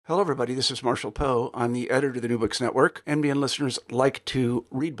Hello, everybody. This is Marshall Poe. I'm the editor of the New Books Network. NBN listeners like to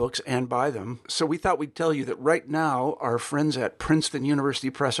read books and buy them. So we thought we'd tell you that right now, our friends at Princeton University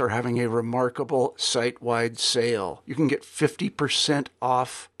Press are having a remarkable site-wide sale. You can get 50%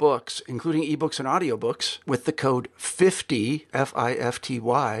 off books, including ebooks and audiobooks, with the code 50,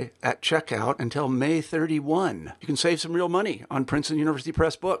 F-I-F-T-Y, at checkout until May 31. You can save some real money on Princeton University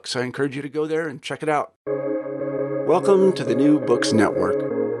Press books. I encourage you to go there and check it out. Welcome to the New Books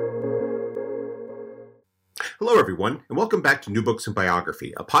Network. Hello, everyone, and welcome back to New Books and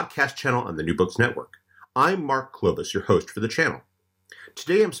Biography, a podcast channel on the New Books Network. I'm Mark Clovis, your host for the channel.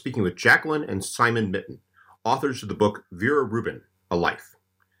 Today I'm speaking with Jacqueline and Simon Mitton, authors of the book Vera Rubin, A Life.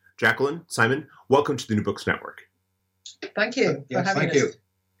 Jacqueline, Simon, welcome to the New Books Network. Thank you for having us.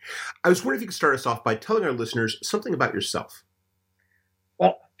 I was wondering if you could start us off by telling our listeners something about yourself.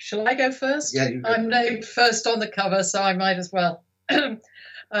 Well, shall I go first? Yeah, you go. I'm named first on the cover, so I might as well.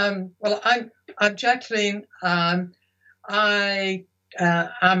 Well, I'm Jacqueline. I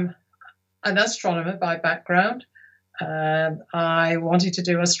am an astronomer by background. I wanted to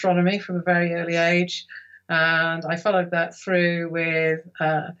do astronomy from a very early age, and I followed that through with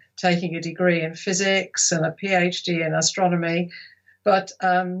taking a degree in physics and a PhD in astronomy. But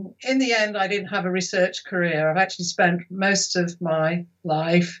in the end, I didn't have a research career. I've actually spent most of my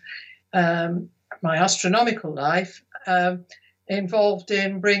life, my astronomical life, involved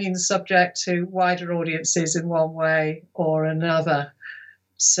in bringing the subject to wider audiences in one way or another.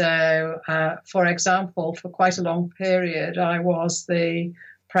 So, for example, for quite a long period, I was the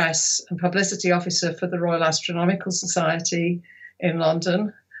press and publicity officer for the Royal Astronomical Society in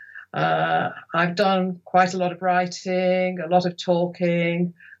London. I've done quite a lot of writing, a lot of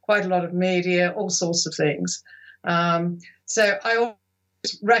talking, quite a lot of media, all sorts of things. So I always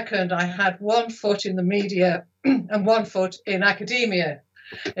reckoned I had one foot in the media and one foot in academia,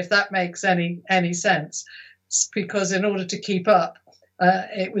 if that makes any sense. Because in order to keep up,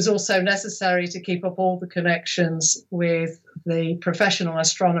 it was also necessary to keep up all the connections with the professional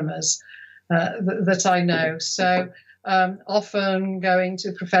astronomers that I know. So often going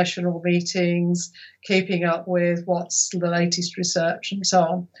to professional meetings, keeping up with what's the latest research and so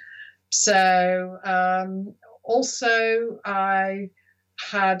on. So also I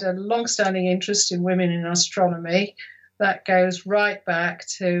had a long-standing interest in women in astronomy. That goes right back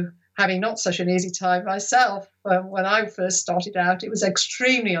to having not such an easy time myself. When I first started out, it was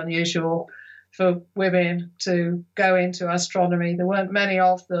extremely unusual for women to go into astronomy. There weren't many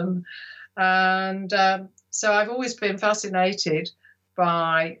of them. And so I've always been fascinated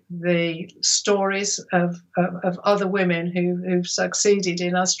by the stories of other women who've succeeded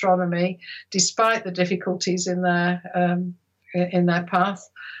in astronomy, despite the difficulties in their path.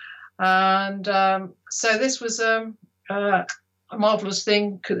 And so this was a marvelous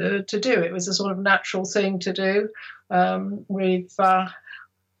thing to do. It was a sort of natural thing to do.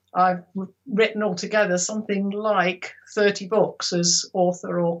 I've written altogether something like 30 books as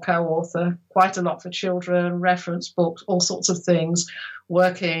author or co-author, quite a lot for children, reference books, all sorts of things,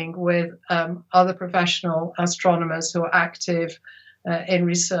 working with other professional astronomers who are active in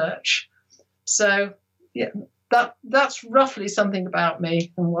research. So, yeah, that's roughly something about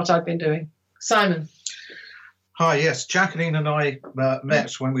me and what I've been doing. Simon. Hi, yes. Jacqueline and I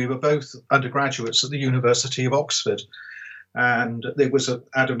met when we were both undergraduates at the University of Oxford. And it was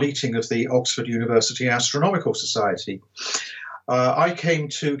at a meeting of the Oxford University Astronomical Society. I came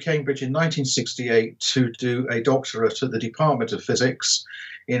to Cambridge in 1968 to do a doctorate at the Department of Physics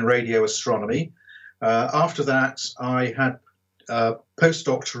in radio astronomy. After that, I had a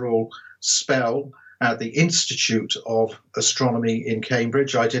postdoctoral spell at the Institute of Astronomy in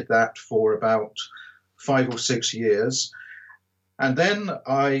Cambridge. I did that for about 5 or 6 years. And then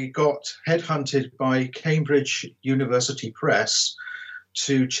I got headhunted by Cambridge University Press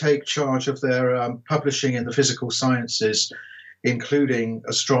to take charge of their publishing in the physical sciences, including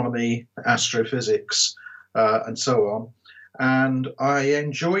astronomy, astrophysics, and so on. And I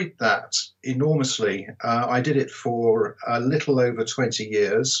enjoyed that enormously. I did it for a little over 20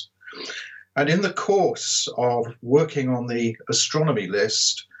 years. And in the course of working on the astronomy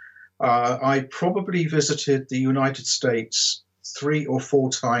list, I probably visited the United States 3 or 4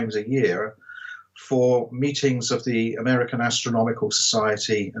 times a year for meetings of the American Astronomical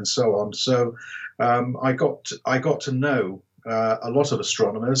Society and so on. So I got to know a lot of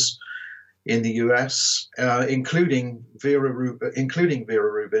astronomers in the US, including Vera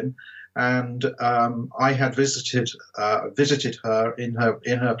Rubin, and I had visited her in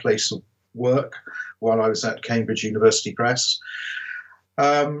her place of work while I was at Cambridge University Press.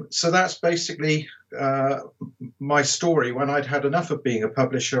 So that's basically my story. When I'd had enough of being a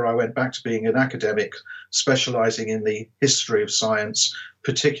publisher, I went back to being an academic, specializing in the history of science,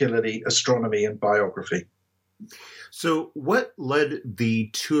 particularly astronomy and biography. So what led the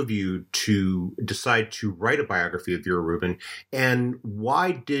two of you to decide to write a biography of Vera Rubin, and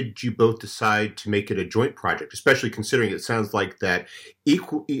why did you both decide to make it a joint project, especially considering it sounds like that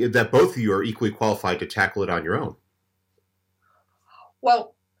both of you are equally qualified to tackle it on your own?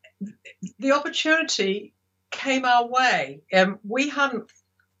 Well, the opportunity came our way. We hadn't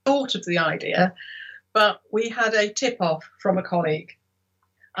thought of the idea, but we had a tip-off from a colleague.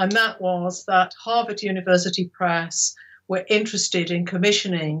 And that was that Harvard University Press were interested in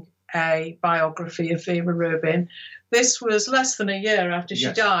commissioning a biography of Vera Rubin. This was less than a year after she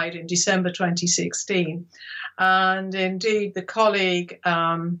died in December 2016. And indeed, the colleague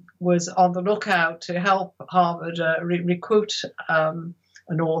was on the lookout to help Harvard recruit an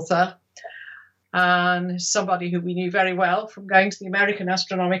author, and somebody who we knew very well from going to the American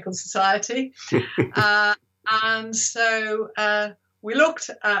Astronomical Society. And so we looked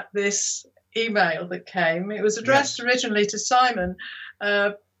at this email that came. It was addressed originally to Simon.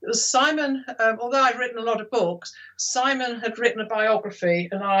 Simon, although I'd written a lot of books, Simon had written a biography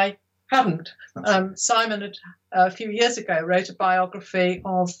and I hadn't. Simon had, a few years ago, wrote a biography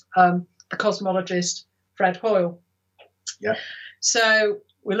of the cosmologist Fred Hoyle. Yeah. So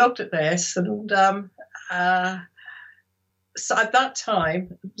we looked at this, and so at that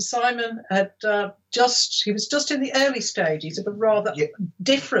time, Simon had he was just in the early stages of a rather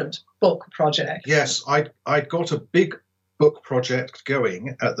different book project. Yes, I'd got a big book project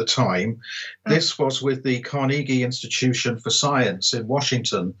going at the time. This was with the Carnegie Institution for Science in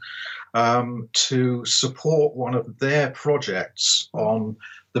Washington to support one of their projects on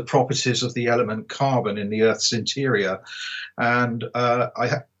the properties of the element carbon in the Earth's interior. And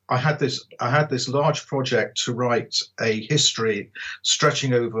I had this large project to write a history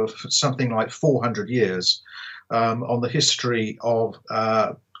stretching over something like 400 years on the history of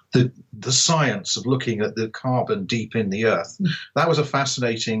the science of looking at the carbon deep in the Earth. That was a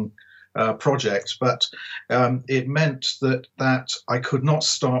fascinating project, but it meant that I could not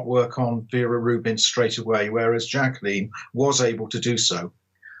start work on Vera Rubin straight away, whereas Jacqueline was able to do so.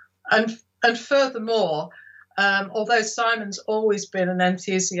 And furthermore, although Simon's always been an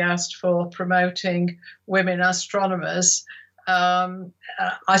enthusiast for promoting women astronomers,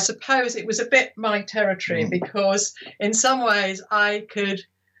 I suppose it was a bit my territory because in some ways I could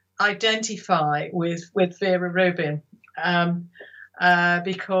identify with Vera Rubin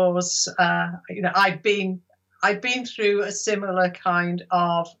because I'd been through a similar kind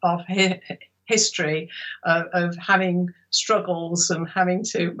of history of having struggles and having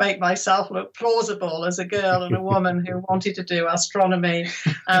to make myself look plausible as a girl and a woman who wanted to do astronomy,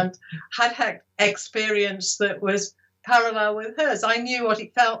 and had experience that was parallel with hers. I knew what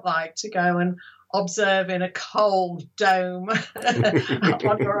it felt like to go and observe in a cold dome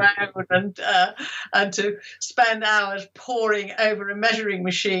on your own, and to spend hours poring over a measuring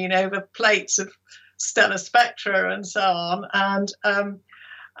machine over plates of stellar spectra and so on. And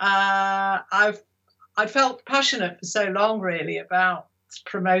I felt passionate for so long, really, about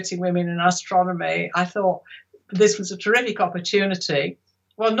promoting women in astronomy. I thought this was a terrific opportunity.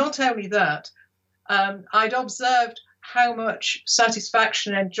 Well, not only that, I'd observed how much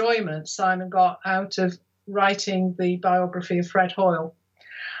satisfaction and enjoyment Simon got out of writing the biography of Fred Hoyle.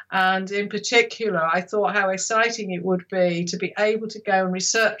 And in particular, I thought how exciting it would be to be able to go and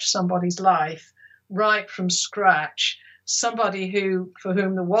research somebody's life right from scratch, somebody for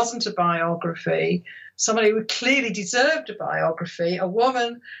whom there wasn't a biography, somebody who clearly deserved a biography, a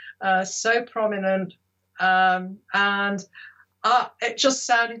woman so prominent, and it just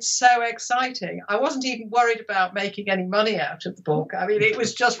sounded so exciting. I wasn't even worried about making any money out of the book. I mean, it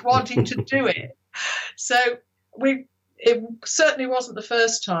was just wanting to do it. So it certainly wasn't the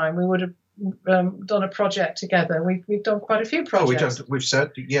first time we would have done a project together. We've done quite a few projects.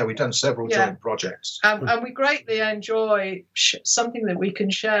 We've done several joint projects, and we greatly enjoy something that we can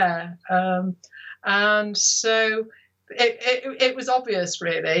share. And so it was obvious,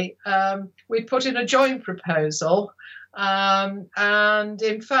 really. We put in a joint proposal, and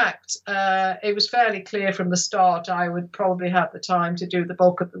in fact, it was fairly clear from the start I would probably have the time to do the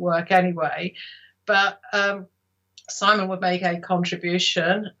bulk of the work anyway, but Simon would make a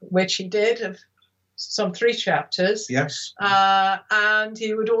contribution, which he did, of some 3 chapters. Yes. And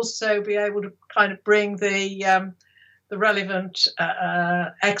he would also be able to kind of bring the relevant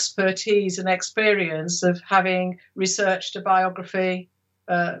expertise and experience of having researched a biography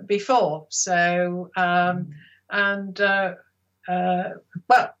before. So, and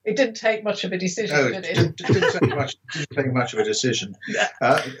well, it didn't take much of a decision, did it? Didn't take much of a decision.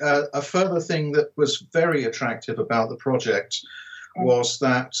 A further thing that was very attractive about the project was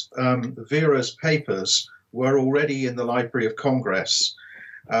that Vera's papers were already in the Library of Congress,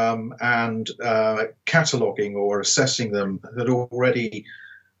 and cataloguing or assessing them had already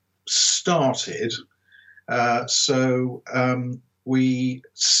started. So we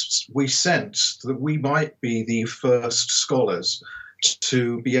sensed that we might be the first scholars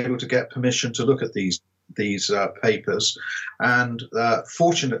to be able to get permission to look at these papers, and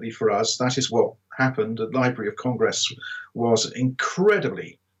fortunately for us, that is what happened. The Library of Congress was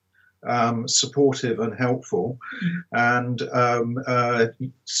incredibly supportive and helpful, and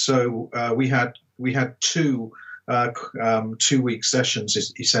so we had 2 2-week sessions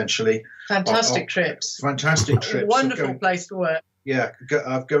essentially. Fantastic trips. Fantastic trips. Wonderful place to work. Yeah,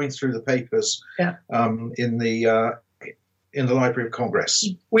 going through the papers. Yeah. In the Library of Congress.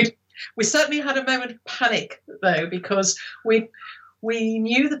 We certainly had a moment of panic though, because we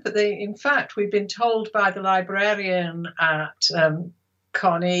knew that in fact we'd been told by the librarian at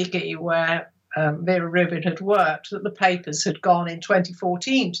Carnegie, where Vera Rubin had worked, that the papers had gone in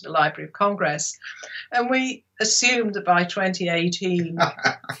 2014 to the Library of Congress, and we assumed that by 2018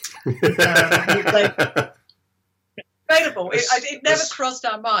 available. It never crossed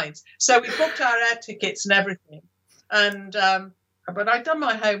our minds, so we booked our air tickets and everything. And but I'd done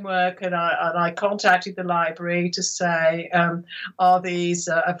my homework, and I contacted the library to say, are these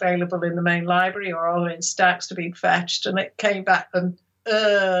available in the main library, or are they in stacks to be fetched? And it came back, and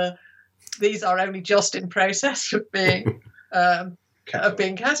these are only just in process of being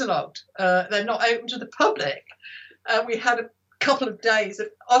catalogued. They're not open to the public. We had a couple of days of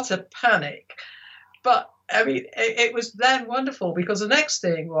utter panic, but I mean, it was then wonderful, because the next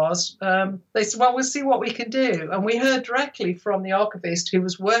thing was they said, well, we'll see what we can do. And we heard directly from the archivist who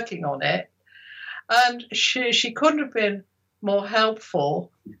was working on it. And she couldn't have been more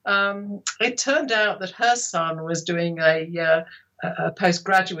helpful. It turned out that her son was doing a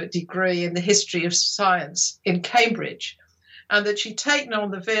postgraduate degree in the history of science in Cambridge, and that she'd taken on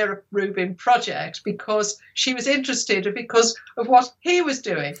the Vera Rubin project because she was interested, because of what he was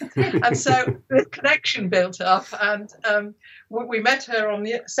doing. And so the connection built up, and we met her on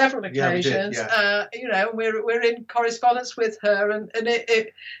several occasions. Yeah, we did, yeah. We're in correspondence with her, and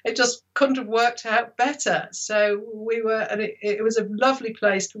it just couldn't have worked out better. So we were, and it was a lovely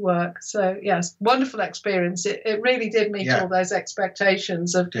place to work. So yes, wonderful experience. It really did meet all those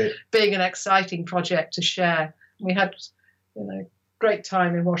expectations of being an exciting project to share. We had great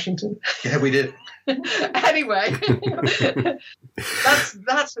time in Washington. Yeah, we did. Anyway,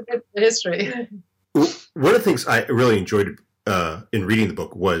 that's a bit of history. One of the things I really enjoyed in reading the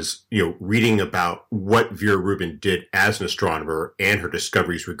book was, reading about what Vera Rubin did as an astronomer and her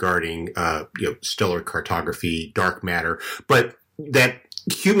discoveries regarding, stellar cartography, dark matter, but that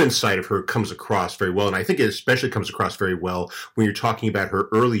human side of her comes across very well. And I think it especially comes across very well when you're talking about her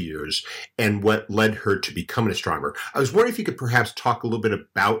early years and what led her to become an astronomer. I was wondering if you could perhaps talk a little bit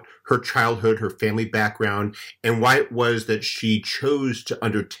about her childhood, her family background, and why it was that she chose to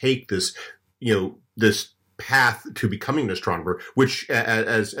undertake this, this path to becoming an astronomer, which,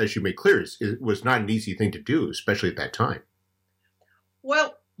 as you made clear, it was not an easy thing to do, especially at that time.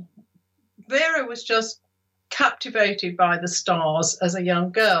 Well, Vera was just captivated by the stars as a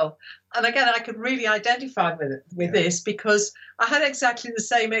young girl. And again, I could really identify with this, because I had exactly the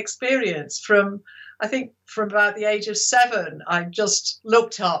same experience from about the age of 7. I just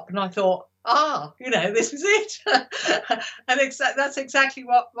looked up and I thought, this is it. And that's exactly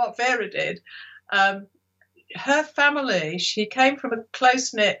what Vera did. Her family, she came from a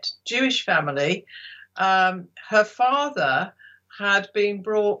close-knit Jewish family. Her father had been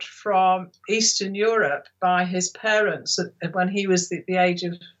brought from Eastern Europe by his parents when he was the age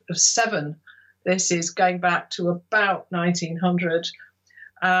of 7. This is going back to about 1900.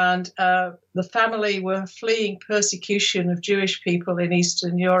 And the family were fleeing persecution of Jewish people in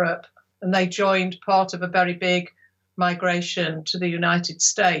Eastern Europe, and they joined part of a very big migration to the United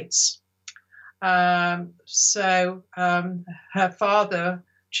States. So her father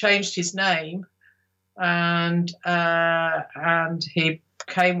changed his name, and he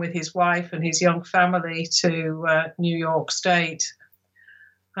came with his wife and his young family to New York State,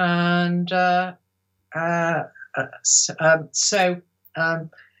 and there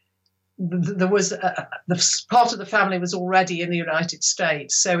was the part of the family was already in the United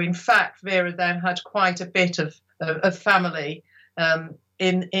States. So in fact, Vera then had quite a bit of family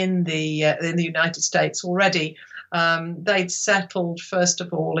in the United States already. They'd settled first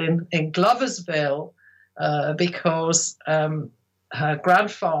of all in Gloversville, because her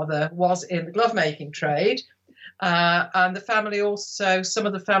grandfather was in the glove-making trade. And the family also, some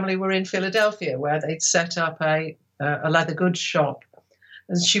of the family were in Philadelphia, where they'd set up a leather goods shop.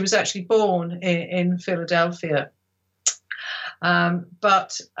 And she was actually born in Philadelphia.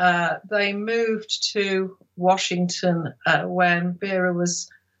 But they moved to Washington when Vera was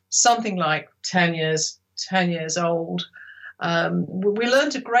something like 10 years old. We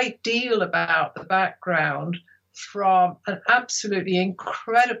learned a great deal about the background from an absolutely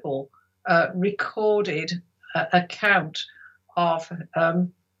incredible recorded account of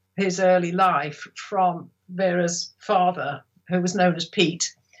his early life from Vera's father, who was known as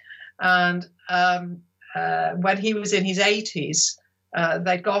Pete. And when he was in his 80s,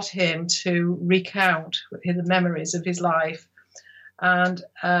 they got him to recount the memories of his life. And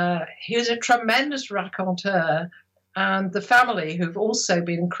he was a tremendous raconteur. And the family, who've also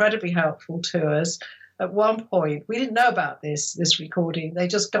been incredibly helpful to us, at one point, we didn't know about this recording. They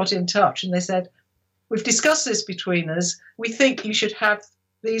just got in touch and they said, "We've discussed this between us. We think you should have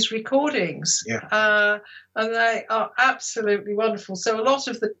these recordings." Yeah. And they are absolutely wonderful. So a lot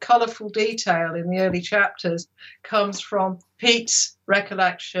of the colourful detail in the early chapters comes from Pete's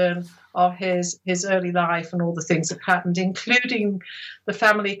recollection of his early life and all the things that happened, including the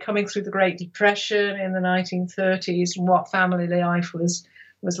family coming through the Great Depression in the 1930s and what family life was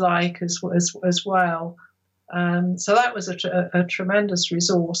like as well. So that was a tremendous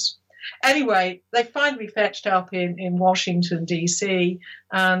resource. Anyway, they finally fetched up in Washington, D.C.,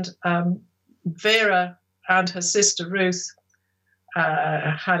 and Vera and her sister Ruth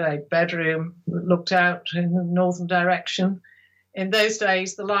had a bedroom that looked out in the northern direction. In those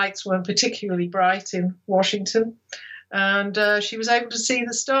days, the lights weren't particularly bright in Washington, and she was able to see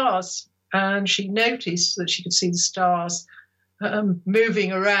the stars. And she noticed that she could see the stars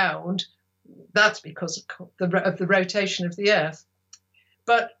moving around. That's because of the rotation of the Earth.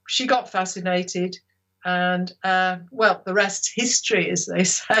 But she got fascinated, and well, the rest's history, as they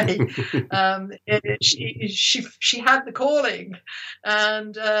say. She had the calling,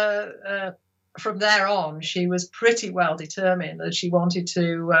 and from there on, she was pretty well determined that she wanted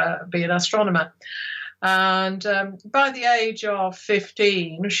to be an astronomer. And by the age of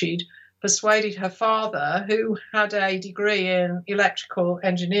 15, she'd persuaded her father, who had a degree in electrical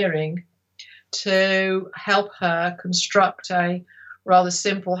engineering, to help her construct a rather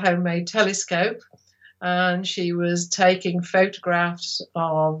simple homemade telescope. And she was taking photographs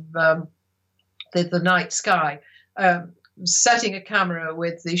of the night sky, setting a camera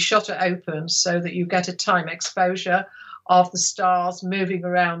with the shutter open so that you get a time exposure of the stars moving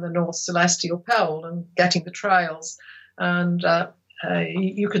around the North Celestial Pole and getting the trails. And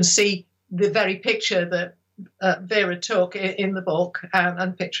you can see the very picture that Vera took in the book,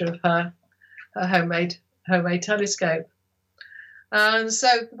 and picture of her homemade telescope. And so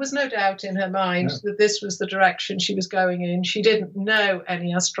there was no doubt in her mind that this was the direction she was going in. She didn't know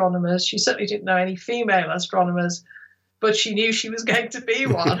any astronomers. She certainly didn't know any female astronomers, but she knew she was going to be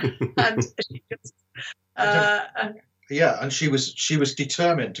one. And she just, and she was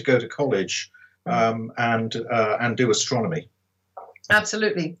determined to go to college and do astronomy.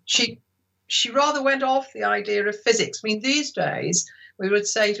 Absolutely. She rather went off the idea of physics. I mean, these days we would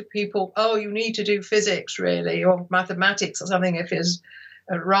say to people, "Oh, you need to do physics, really, or mathematics or something," if it's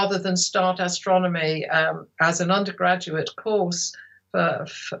rather than start astronomy as an undergraduate course.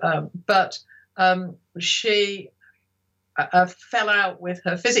 But she fell out with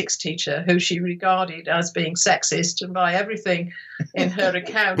her physics teacher, who she regarded as being sexist, and by everything in her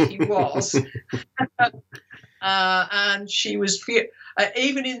account, he was. And she was,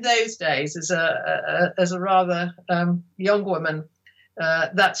 even in those days, as a rather young woman,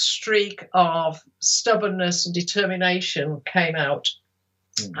 that streak of stubbornness and determination came out.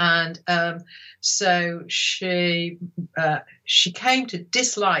 And so she came to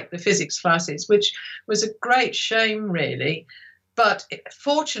dislike the physics classes, which was a great shame, really. But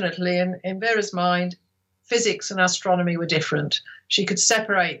fortunately, in Vera's mind, physics and astronomy were different. She could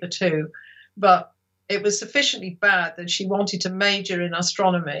separate the two, but it was sufficiently bad that she wanted to major in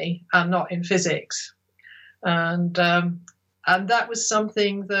astronomy and not in physics. And that was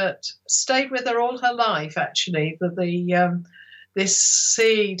something that stayed with her all her life, actually, this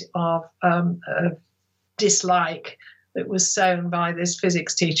seed of dislike that was sown by this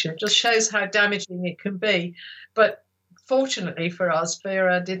physics teacher just shows how damaging it can be. But fortunately for us,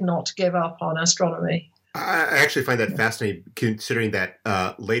 Vera did not give up on astronomy. I actually find that fascinating, considering that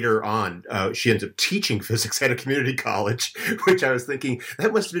later on she ends up teaching physics at a community college, which I was thinking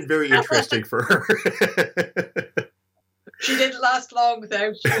that must have been very interesting for her. She didn't last long,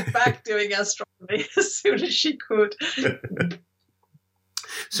 though. She was back doing astronomy. literally as soon as she could.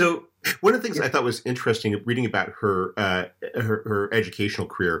 So one of the things I thought was interesting reading about her her educational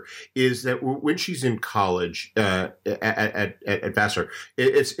career is that when she's in college at Vassar,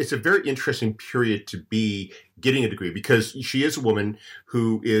 it's a very interesting period to be getting a degree, because she is a woman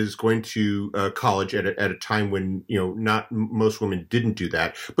who is going to college at a time when, you know, not most women didn't do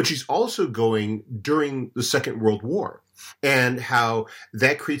that, but she's also going during the Second World War. And how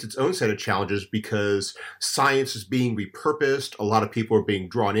that creates its own set of challenges, because science is being repurposed. A lot of people are being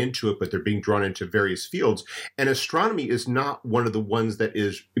drawn into it, but they're being drawn into various fields. And astronomy is not one of the ones that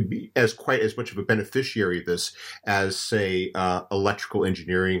is as quite as much of a beneficiary of this as, say, electrical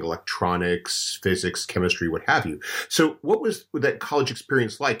engineering, electronics, physics, chemistry, what have you. So what was that college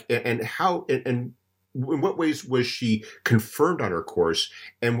experience like, and how, and in what ways was she confirmed on her course,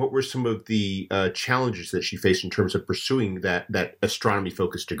 and what were some of the challenges that she faced in terms of pursuing that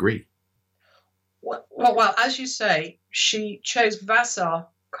astronomy-focused degree? Well, as you say, she chose Vassar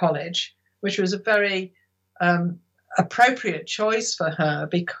College, which was a very appropriate choice for her,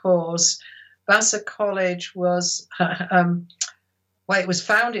 because Vassar College was, it was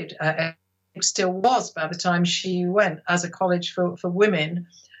founded, it still was by the time she went, as a college for women.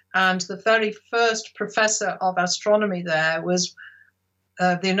 And the very first professor of astronomy there was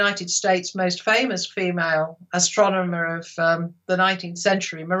the United States' most famous female astronomer of the 19th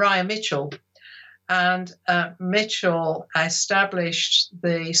century, Maria Mitchell. And Mitchell established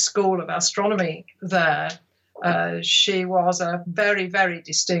the School of Astronomy there. She was a very, very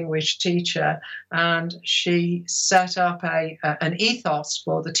distinguished teacher, and she set up an ethos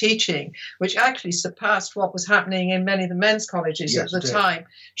for the teaching, which actually surpassed what was happening in many of the men's colleges at the time.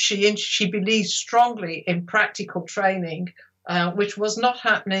 She believed strongly in practical training, which was not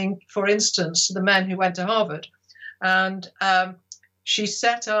happening, for instance, to the men who went to Harvard. And she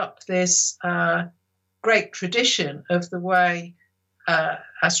set up this great tradition of the way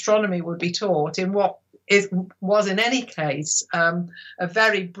astronomy would be taught in what was in any case a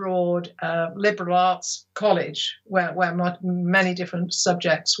very broad liberal arts college where many different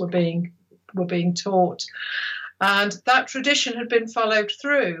subjects were being taught. And that tradition had been followed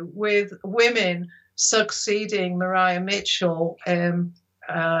through with women succeeding Maria Mitchell,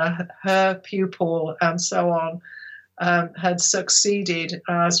 her pupil and so on, had succeeded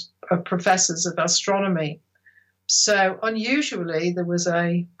as professors of astronomy. So unusually, there was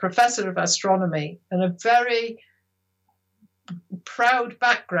a professor of astronomy and a very proud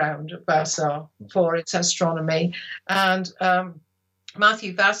background at Vassar for its astronomy. And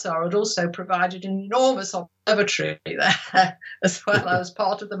Matthew Vassar had also provided an enormous observatory there, as well as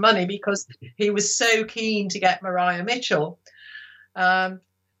part of the money, because he was so keen to get Maria Mitchell.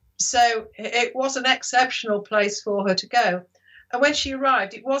 So it was an exceptional place for her to go. And when she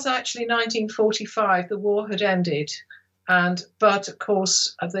arrived, it was actually 1945. The war had ended, but of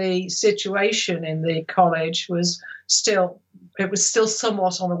course the situation in the college was still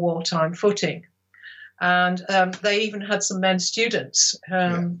somewhat on a wartime footing, and they even had some men students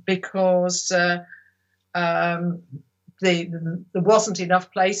because there wasn't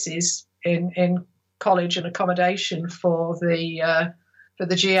enough places in college and accommodation for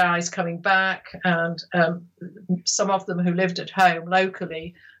the GIs coming back, and some of them who lived at home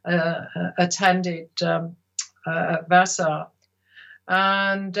locally attended Vassar.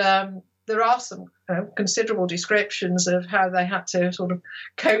 And there are some considerable descriptions of how they had to sort of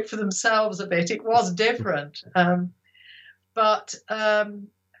cope for themselves a bit. It was different. But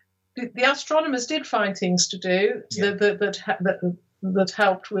the astronomers did find things to do that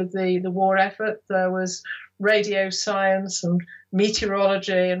helped with the war effort. There was radio science and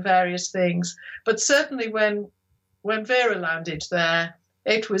meteorology and various things. But certainly when Vera landed there,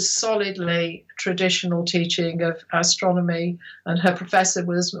 it was solidly traditional teaching of astronomy, and her professor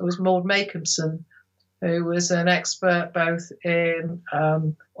was Maud Makinson, who was an expert both in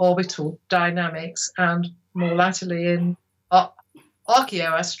orbital dynamics and more latterly in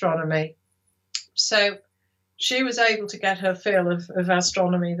archaeoastronomy. So she was able to get her fill of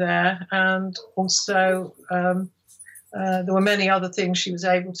astronomy there, and also there were many other things she was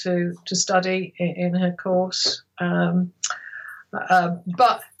able to study in her course.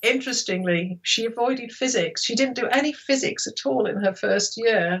 But interestingly, she avoided physics. She didn't do any physics at all in her first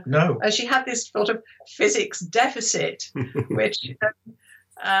year. No. She had this sort of physics deficit, which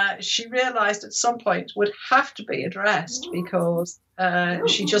she realized at some point would have to be addressed, because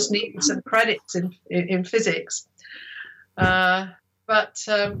she just needed some credits in physics. So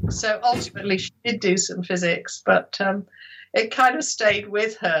ultimately she did do some physics, but it kind of stayed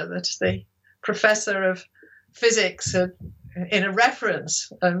with her that the professor of physics had in a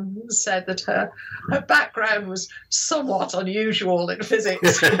reference, said that her background was somewhat unusual in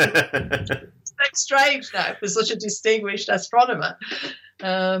physics. It's strange now for such a distinguished astronomer.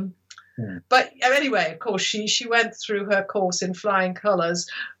 But anyway, of course, she went through her course in flying colours.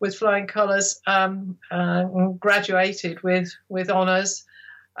 With flying colours, graduated with honours,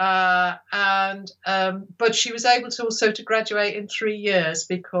 but she was able to also to graduate in 3 years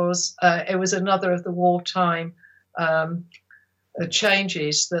because it was another of the wartime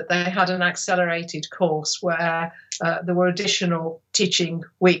changes that they had an accelerated course where there were additional teaching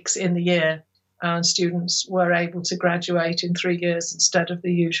weeks in the year. And students were able to graduate in 3 years instead of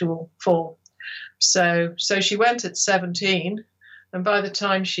the usual 4. So she went at 17, and by the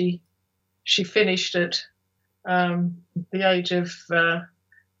time she finished at the age of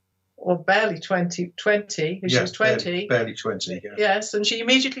barely 20, she was 20. Barely 20, yeah. Yes, and she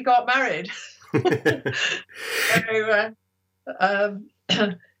immediately got married.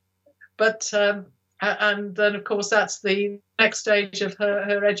 And then, of course, that's the next stage of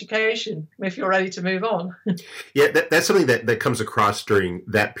her education, if you're ready to move on. Yeah, that's something that comes across during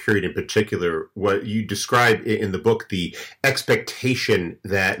that period in particular. What you describe in the book, the expectation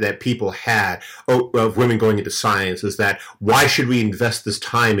that people had of women going into science is that, why should we invest this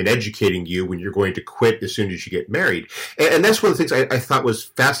time in educating you when you're going to quit as soon as you get married? And that's one of the things I thought was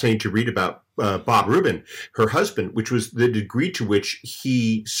fascinating to read about Bob Rubin, her husband, which was the degree to which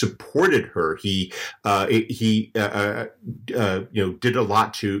he supported her. He did a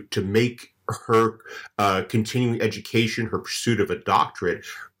lot to make her continuing education, her pursuit of a doctorate,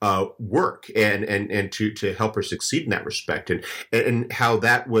 work, and to help her succeed in that respect, and how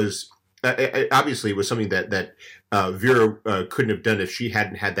that was obviously it was something that Vera couldn't have done if she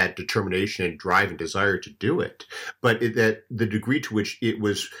hadn't had that determination and drive and desire to do it. But that the degree to which it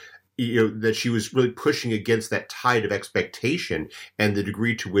was, that she was really pushing against that tide of expectation, and the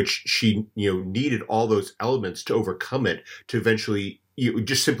degree to which she, needed all those elements to overcome it to eventually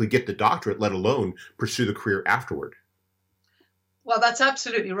just simply get the doctorate, let alone pursue the career afterward. Well, that's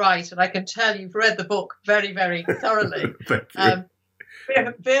absolutely right. And I can tell you've read the book very, very thoroughly.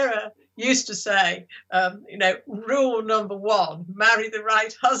 Vera used to say, rule number 1, marry the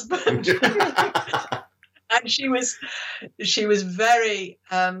right husband. And she was very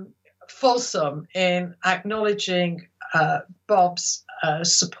fulsome in acknowledging Bob's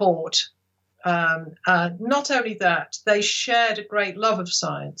support. Not only that, they shared a great love of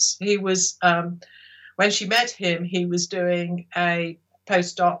science. He was, when she met him, he was doing a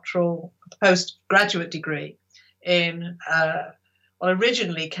postgraduate degree in,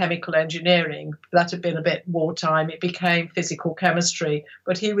 originally chemical engineering. That had been a bit wartime. It became physical chemistry,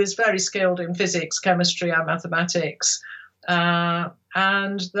 but he was very skilled in physics, chemistry, and mathematics.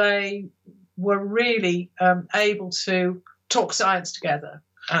 And they were really able to talk science together.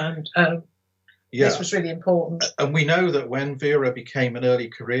 And this was really important. And we know that when Vera became an early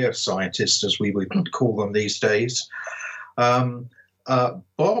career scientist, as we would call them these days, Bob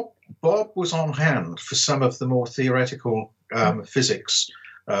was on hand for some of the more theoretical physics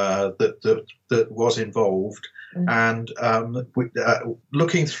that was involved. And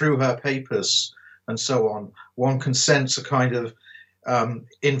looking through her papers and so on, one can sense a kind of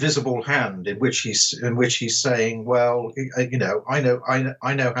invisible hand in which he's saying, well, I know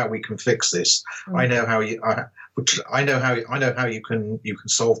how we can fix this. I know how you can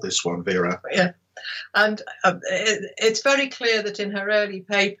solve this one, Vera. Yeah, and it's very clear that in her early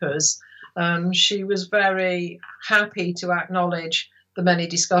papers, she was very happy to acknowledge the many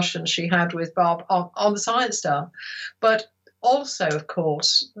discussions she had with Bob on the science stuff, but also, of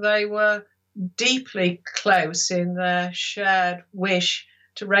course, they were deeply close in their shared wish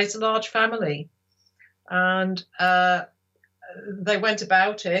to raise a large family. And they went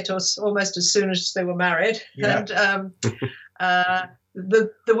about it almost as soon as they were married. Yeah. And there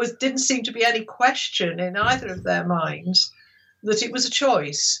didn't seem to be any question in either of their minds that it was a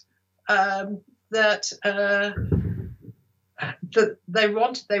choice, that they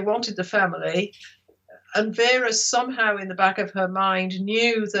wanted the family. And Vera somehow in the back of her mind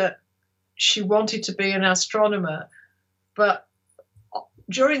knew that she wanted to be an astronomer, but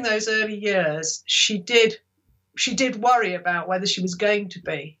during those early years, she did worry about whether she was going to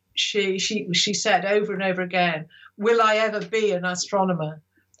be. She said over and over again, "Will I ever be an astronomer?"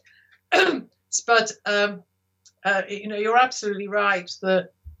 But you're absolutely right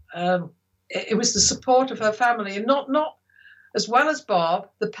that it was the support of her family, and not as well as Bob,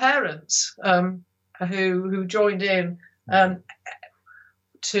 the parents who joined in.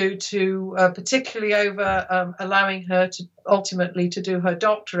 To particularly over allowing her to ultimately to do her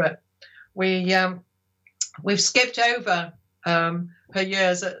doctorate. We've skipped over her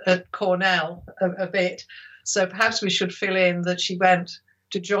years at Cornell a bit. So perhaps we should fill in that she went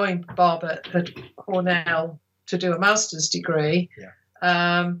to join Bob at Cornell to do a master's degree. Yeah.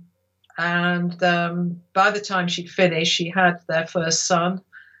 And by the time she'd finished, she had their first son,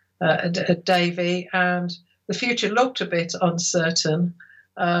 Davy, and the future looked a bit uncertain.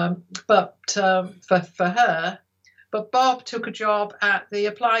 But for her, but Bob took a job at the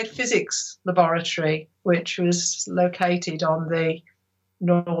Applied Physics Laboratory, which was located on the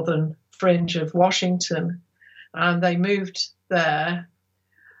northern fringe of Washington, and they moved there.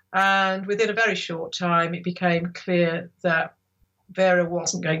 And within a very short time, it became clear that Vera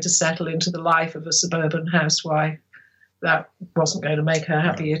wasn't going to settle into the life of a suburban housewife. That wasn't going to make her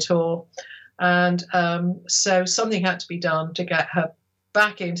happy at all. And so something had to be done to get her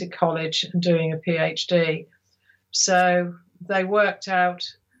back into college and doing a PhD. So they worked out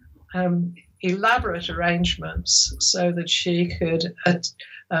elaborate arrangements so that she could,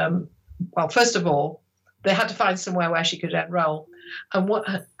 well, first of all, they had to find somewhere where she could enroll.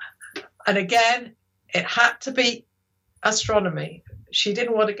 And again, it had to be astronomy. She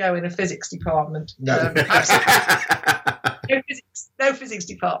didn't want to go in a physics department. No. No physics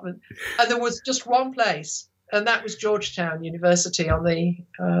department. And there was just one place, and that was Georgetown University on the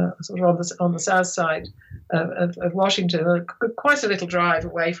on the south side of Washington, quite a little drive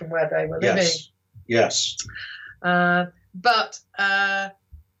away from where they were living. Yes. But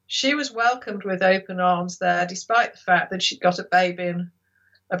she was welcomed with open arms there, despite the fact that she'd got a baby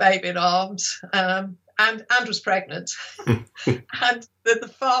in arms, and was pregnant. And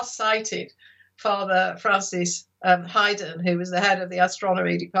the far-sighted Father Francis Hayden, who was the head of the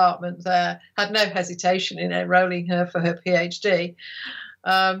astronomy department there, had no hesitation in enrolling her for her PhD.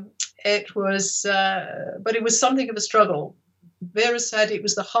 But it was something of a struggle. Vera said it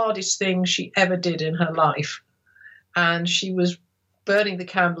was the hardest thing she ever did in her life, and she was burning the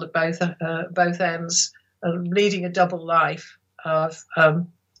candle at both ends, leading a double life of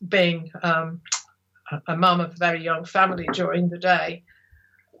being a mum of a very young family during the day,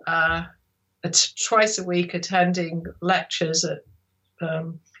 twice a week attending lectures at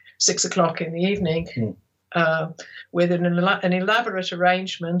 6 o'clock in the evening, with an elaborate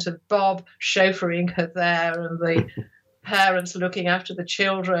arrangement of Bob chauffeuring her there and the parents looking after the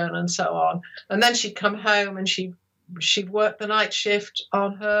children and so on. And then she'd come home and she'd work the night shift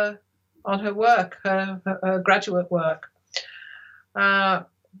on her work, her graduate work.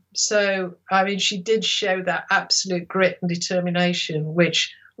 So, I mean, she did show that absolute grit and determination,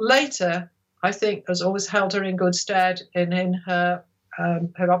 which later, I think, has always held her in good stead in her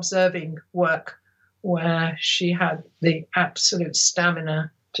observing work, where she had the absolute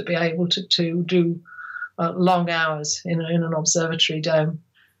stamina to be able to do long hours in an observatory dome.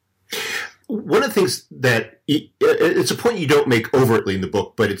 One of the things that it's a point you don't make overtly in the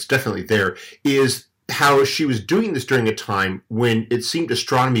book, but it's definitely there, is how she was doing this during a time when it seemed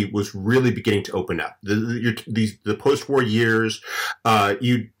astronomy was really beginning to open up. The post-war years,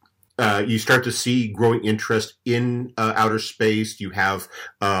 you start to see growing interest in outer space. You have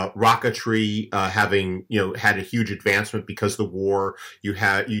rocketry having had a huge advancement because of the war.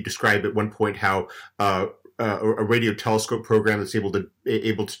 You describe at one point how a radio telescope program that's able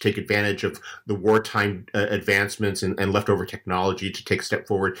to take advantage of the wartime advancements and leftover technology to take a step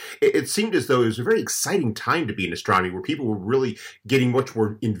forward. It seemed as though it was a very exciting time to be in astronomy, where people were really getting much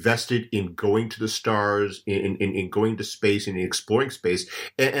more invested in going to the stars, in going to space, and in exploring space,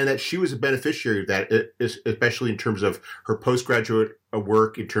 and that she was a beneficiary of that, especially in terms of her postgraduate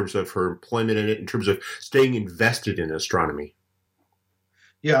work, in terms of her employment in it, in terms of staying invested in astronomy.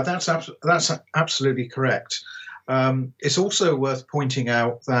 Yeah, that's absolutely correct. It's also worth pointing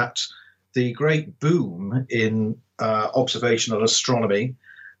out that the great boom in observational astronomy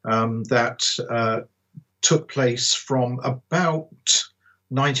that took place from about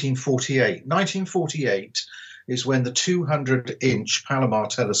 1948. 1948 is when the 200-inch Palomar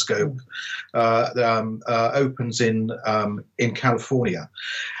telescope opens in California,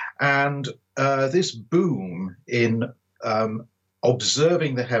 and this boom in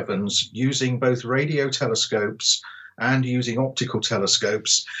observing the heavens using both radio telescopes and using optical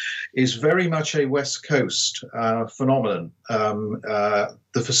telescopes is very much a West Coast phenomenon. The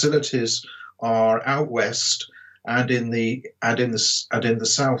facilities are out west and in the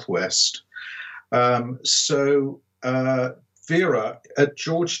southwest. So Vera at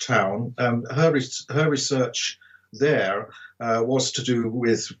Georgetown, her research there was to do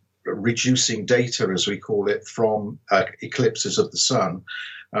with reducing data, as we call it, from eclipses of the sun,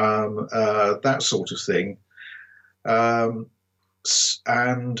 that sort of thing.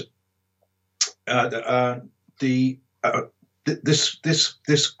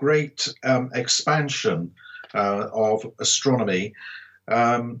 this great expansion of astronomy,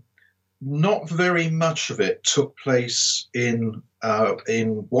 not very much of it took place in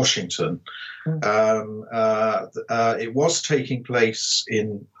Washington. It was taking place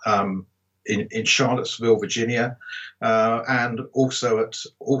in Charlottesville, Virginia, and also at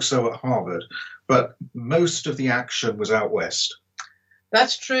Harvard, but most of the action was out west.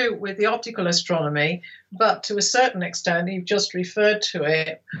 That's true with the optical astronomy, but to a certain extent, you've just referred to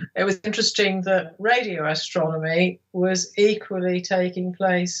it. It was interesting that radio astronomy was equally taking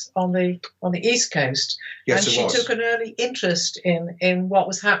place on the East Coast. Yes, and she took an early interest in what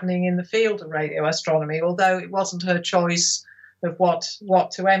was happening in the field of radio astronomy, although it wasn't her choice of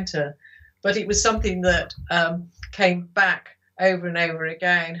what to enter. But it was something that came back over and over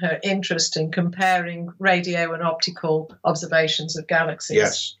again, her interest in comparing radio and optical observations of galaxies.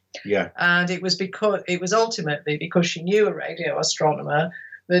 Yes, yeah. And it was ultimately because she knew a radio astronomer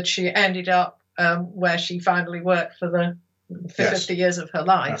that she ended up where she finally worked for 50 years of her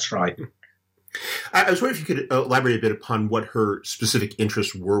life. That's right. I was wondering if you could elaborate a bit upon what her specific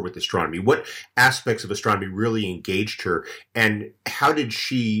interests were with astronomy. What aspects of astronomy really engaged her, and how did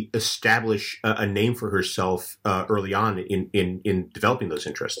she establish a name for herself early on in developing those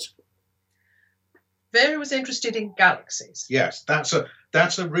interests? Vera was interested in galaxies. Yes, that's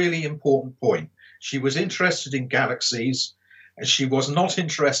a really important point. She was interested in galaxies, and she was not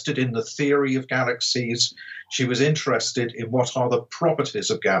interested in the theory of galaxies. She was interested in what are the properties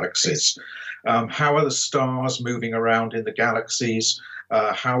of galaxies. How are the stars moving around in the galaxies?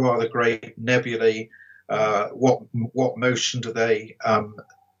 How are the great nebulae? What motion do they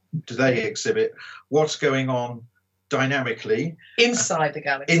exhibit? What's going on dynamically inside the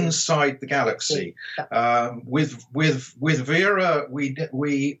galaxy? Inside the galaxy. With Vera,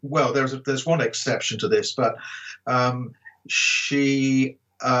 there's one exception to this, but she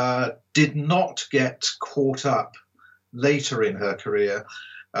did not get caught up later in her career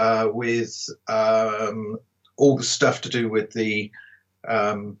with all the stuff to do with the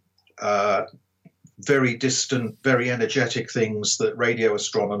very distant, very energetic things that radio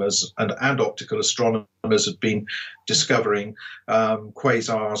astronomers and optical astronomers had been discovering,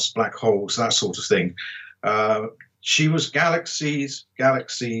 quasars, black holes, that sort of thing. She was galaxies,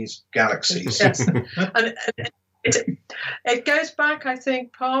 galaxies, galaxies. Yes. And it goes back, I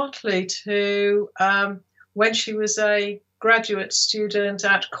think, partly to when she was a graduate student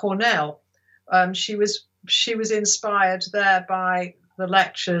at Cornell. She was inspired there by the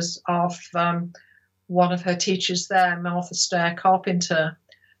lectures of one of her teachers there, Martha Stair Carpenter,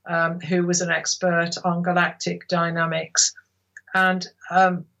 who was an expert on galactic dynamics. And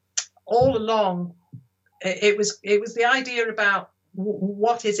all along, it was the idea about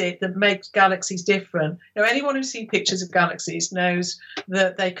what is it that makes galaxies different. Now, anyone who's seen pictures of galaxies knows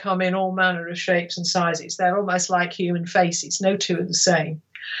that they come in all manner of shapes and sizes. They're almost like human faces. No two are the same.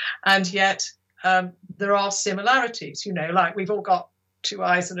 And yet there are similarities, like we've all got two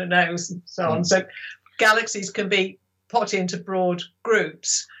eyes and a nose and so on. So galaxies can be put into broad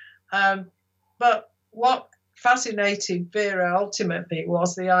groups. But what fascinated Vera ultimately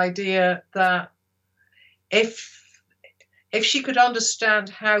was the idea that if she could understand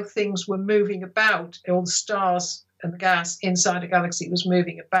how things were moving about, all the stars and the gas inside a galaxy was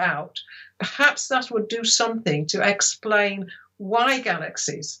moving about, perhaps that would do something to explain why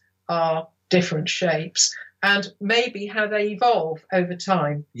galaxies are different shapes and maybe how they evolve over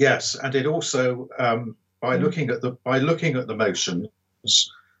time. Yes, and it also, by looking at the motions,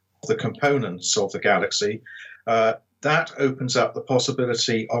 the components of the galaxy, that opens up the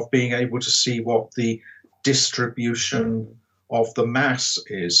possibility of being able to see what the distribution of the mass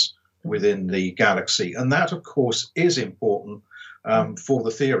is within the galaxy. And that, of course, is important for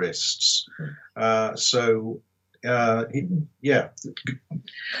the theorists. Yeah.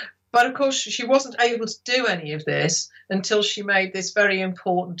 But, of course, she wasn't able to do any of this until she made this very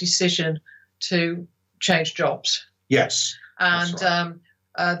important decision to change jobs. Yes. And right.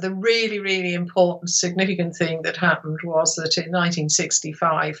 The really, really important, significant thing that happened was that in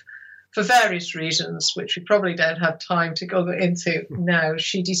 1965, for various reasons, which we probably don't have time to go into now,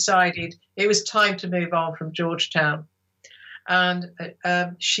 she decided it was time to move on from Georgetown. And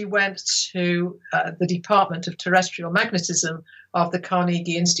she went to the Department of Terrestrial Magnetism of the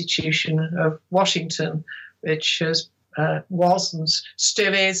Carnegie Institution of Washington, which was and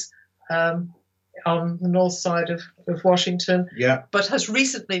still is on the north side of Washington, but has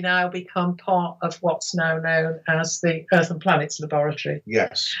recently now become part of what's now known as the Earth and Planets Laboratory.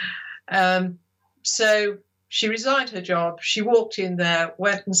 Yes. So she resigned her job. She walked in there,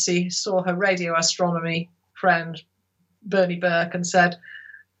 went and saw her radio astronomy friend Bernie Burke and said,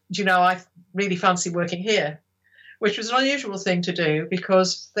 do you know, I really fancy working here, which was an unusual thing to do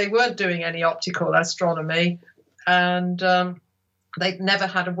because they weren't doing any optical astronomy, and they'd never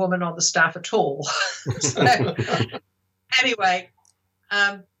had a woman on the staff at all. So anyway,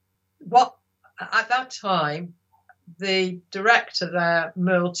 what at that time, the director there,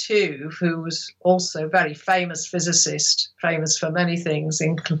 Merle Tuve, who was also a very famous physicist, famous for many things,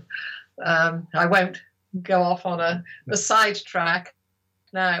 I won't go off on a sidetrack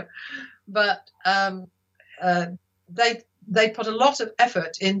now, but they put a lot of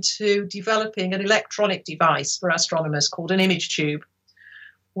effort into developing an electronic device for astronomers called an image tube,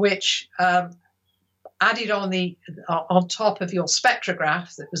 which added on top of your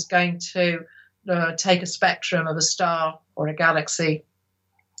spectrograph that was going to take a spectrum of a star or a galaxy,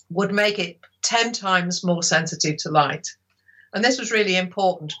 would make it 10 times more sensitive to light. And this was really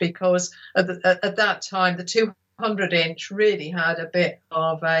important because at that time, the 200-inch really had a bit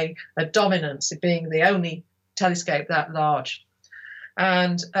of a dominance, it being the only telescope that large.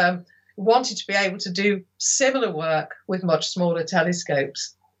 And wanted to be able to do similar work with much smaller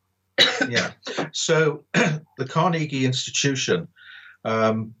telescopes. Yeah. So the Carnegie Institution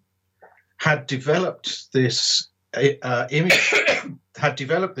had developed this image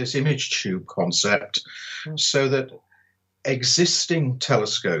tube concept so that existing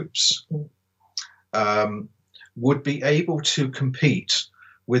telescopes would be able to compete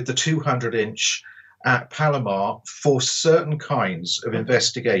with the 200-inch at Palomar for certain kinds of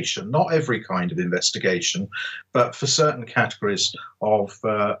investigation, not every kind of investigation, but for certain categories of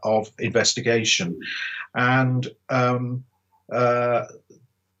investigation, and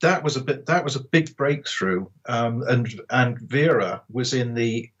that was a big breakthrough, and Vera was in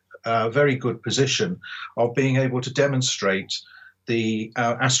the very good position of being able to demonstrate the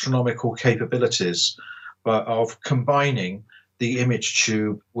astronomical capabilities of combining the image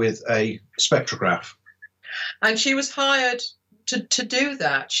tube with a spectrograph. And she was hired to do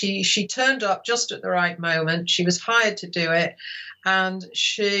that. She turned up just at the right moment. She was hired to do it, and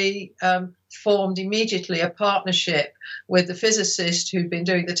she formed immediately a partnership with the physicist who'd been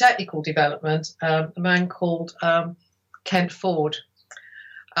doing the technical development, a man called Kent Ford.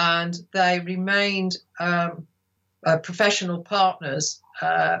 And they remained professional partners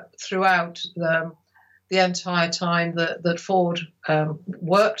throughout the entire time that Ford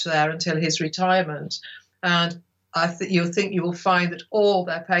worked there until his retirement. And you will find that all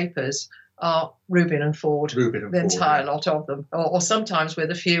their papers are Rubin and Ford, entire lot of them, or sometimes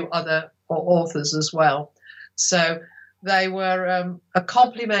with a few other authors as well. So they were a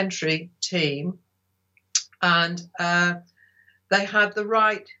complementary team, and they had the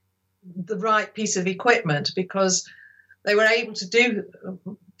right piece of equipment because they were able to do.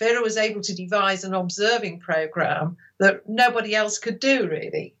 Vera was able to devise an observing program that nobody else could do,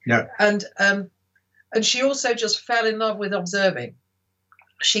 really. Yeah. And she also just fell in love with observing.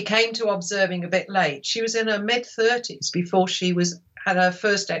 She came to observing a bit late. She was in her mid-30s before she had her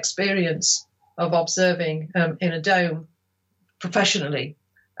first experience of observing in a dome professionally,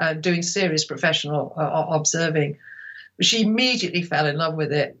 doing serious professional observing. She immediately fell in love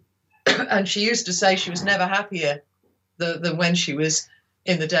with it. And she used to say she was never happier than when she was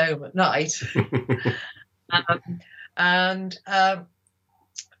in the dome at night.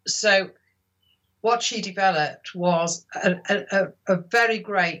 So what she developed was a very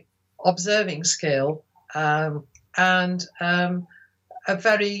great observing skill, and a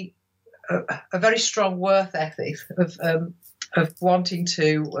very strong work ethic of wanting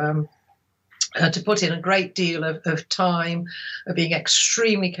to put in a great deal of time, of being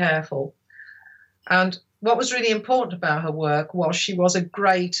extremely careful. And what was really important about her work was she was a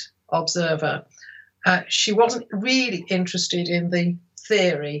great observer. She wasn't really interested in the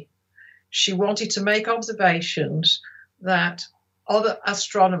theory. She wanted to make observations that other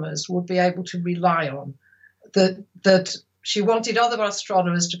astronomers would be able to rely on, that she wanted other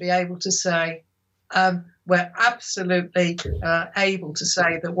astronomers to be able to say, we're absolutely able to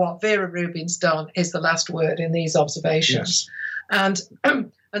say that what Vera Rubin's done is the last word in these observations. Yes.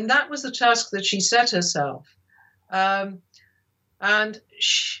 And that was the task that she set herself. And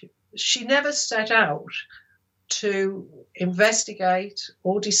she never set out to investigate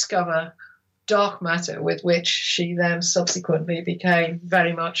or discover dark matter with which she then subsequently became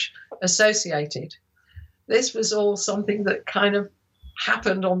very much associated. This was all something that kind of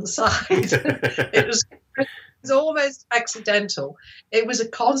happened on the side. It was almost accidental. It was a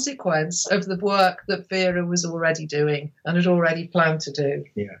consequence of the work that Vera was already doing and had already planned to do.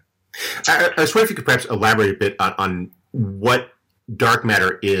 Yeah. I was wondering if you could perhaps elaborate a bit on what dark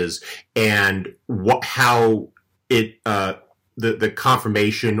matter is and how the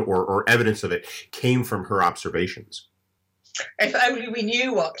confirmation or evidence of it came from her observations. If only we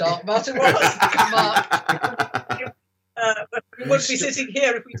knew what dark matter was, Mark. We wouldn't be sitting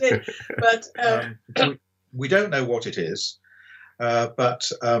here if we did. But we don't know what it is.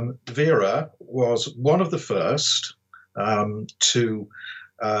 But Vera was one of the first to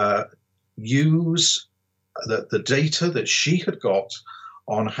use the data that she had got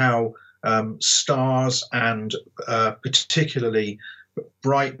on how stars and particularly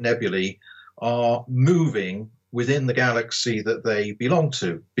bright nebulae are moving within the galaxy that they belong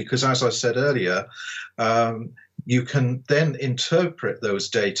to. Because as I said earlier, you can then interpret those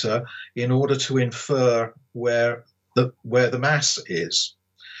data in order to infer where the mass is.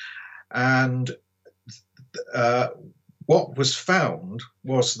 And what was found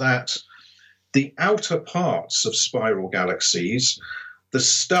was that the outer parts of spiral galaxies, the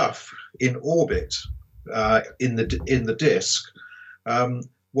stuff in orbit in the disk,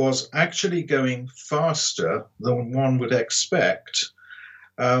 was actually going faster than one would expect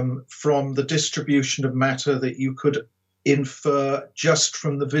from the distribution of matter that you could infer just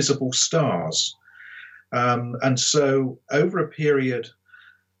from the visible stars. And so over a period,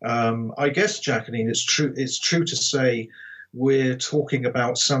 I guess, Jacqueline, it's true to say we're talking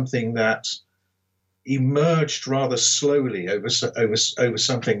about something that emerged rather slowly over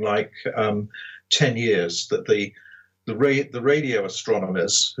something like 10 years, that the radio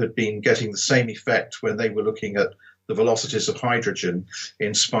astronomers had been getting the same effect when they were looking at the velocities of hydrogen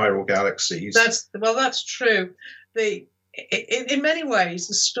in spiral galaxies. That's true. In many ways,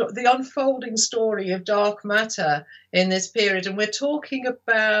 the unfolding story of dark matter in this period, and we're talking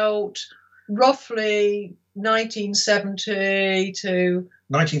about roughly 1970 to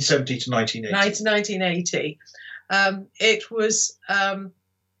 1980. It's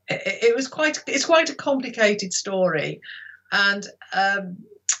quite a complicated story, and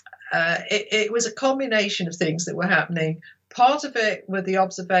it was a combination of things that were happening. Part of it were the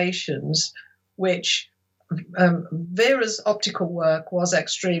observations, which Vera's optical work was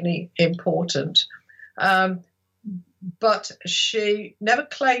extremely important, but she never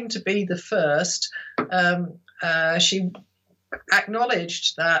claimed to be the first. She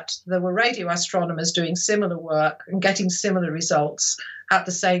acknowledged that there were radio astronomers doing similar work and getting similar results at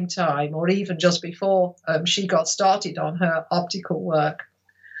the same time, or even just before she got started on her optical work.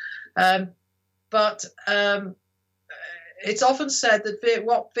 But it's often said that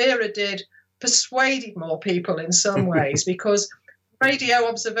what Vera did persuaded more people in some ways, because radio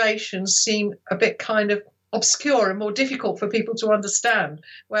observations seem a bit kind of obscure and more difficult for people to understand,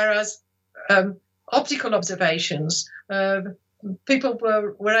 whereas optical observations people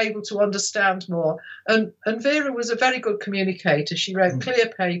were able to understand more. And Vera was a very good communicator. She wrote clear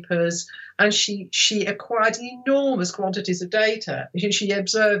papers, and she acquired enormous quantities of data. She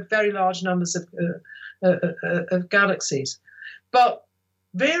observed very large numbers of galaxies. But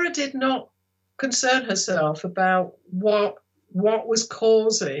Vera did not concern herself about what was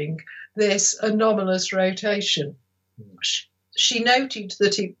causing this anomalous rotation. She noted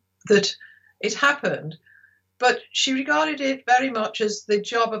that it happened, but she regarded it very much as the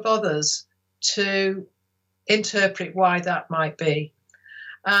job of others to interpret why that might be.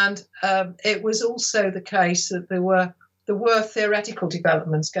 And it was also the case that there were theoretical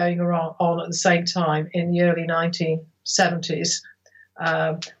developments going on at the same time in the early 1970s,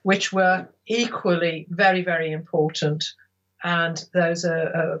 which were equally very, very important. And those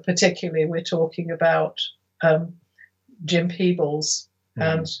are particularly, we're talking about Jim Peebles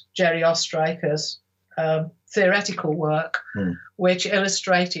and Jerry Oestreicher's theoretical work, which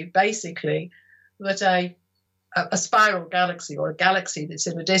illustrated basically that a spiral galaxy, or a galaxy that's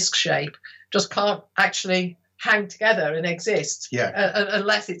in a disk shape, just can't actually hang together and exist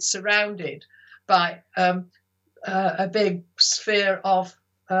unless it's surrounded by a big sphere of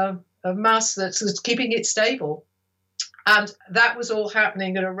mass that's keeping it stable. And that was all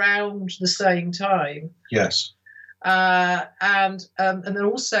happening at around the same time. Yes. And then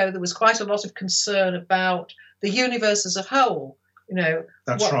also there was quite a lot of concern about the universe as a whole.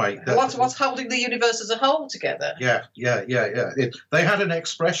 That's right. What's holding the universe as a whole together? Yeah. They had an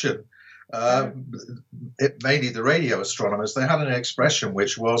expression, mainly the radio astronomers. They had an expression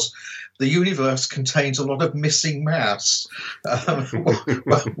which was, the universe contains a lot of missing mass.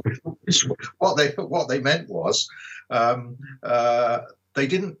 What they meant was, they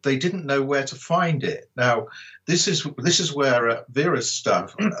didn't know where to find it. Now, this is where Vera's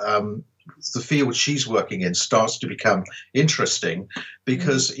stuff, the field she's working in, starts to become interesting,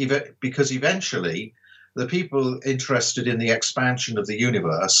 because eventually the people interested in the expansion of the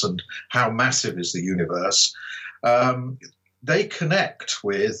universe and how massive is the universe they connect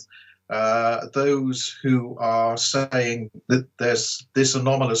with those who are saying that there's this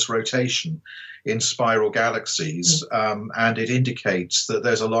anomalous rotation in spiral galaxies, and it indicates that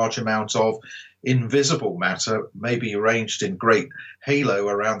there's a large amount of invisible matter, maybe arranged in great halo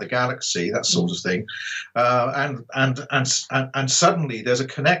around the galaxy, that sort of thing, and suddenly there's a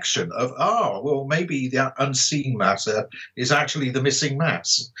connection of maybe the unseen matter is actually the missing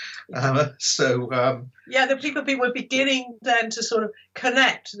mass. The people were beginning then to sort of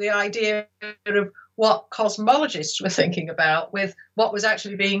connect the idea of what cosmologists were thinking about with what was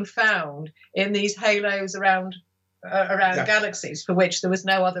actually being found in these halos around galaxies, for which there was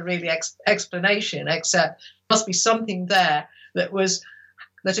no other really explanation except there must be something there that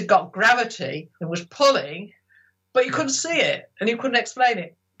had got gravity and was pulling, but you couldn't see it and you couldn't explain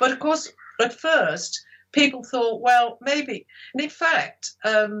it. But of course, at first, people thought, well, maybe. And in fact,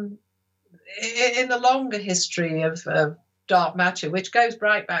 in the longer history of dark matter, which goes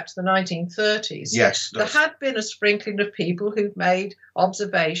right back to the 1930s, there had been a sprinkling of people who've made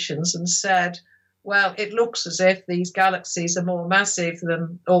observations and said, well, it looks as if these galaxies are more massive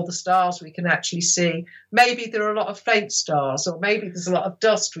than all the stars we can actually see. Maybe there are a lot of faint stars, or maybe there's a lot of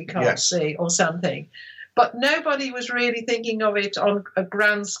dust we can't see, or something. But nobody was really thinking of it on a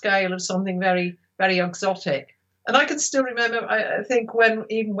grand scale of something very, very exotic. And I can still remember, I think, when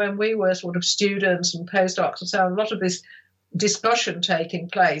we were sort of students and postdocs and so on, a lot of this discussion taking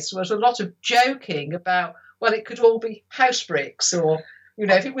place was a lot of joking about, well, it could all be house bricks, or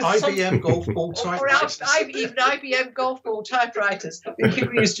if it was IBM golf ball typewriters, or even IBM golf ball typewriters.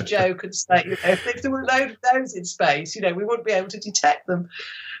 People used to joke and say, if there were a load of those in space, we wouldn't be able to detect them.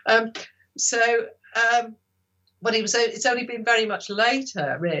 But it's only been very much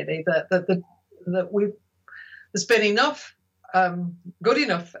later, really, that there's been enough good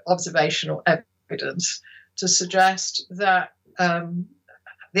enough observational evidence to suggest that the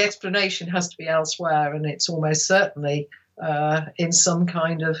explanation has to be elsewhere, and it's almost certainly in some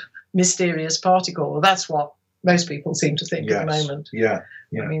kind of mysterious particle. That's what most people seem to think at the moment. Yeah.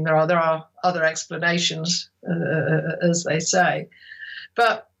 I mean, there are other explanations, as they say.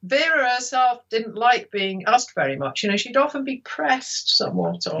 But Vera herself didn't like being asked very much. She'd often be pressed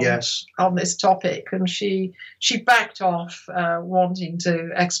somewhat on this topic, and she backed off wanting to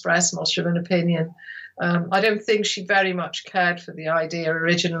express much of an opinion. I don't think she very much cared for the idea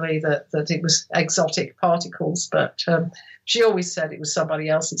originally that it was exotic particles, but she always said it was somebody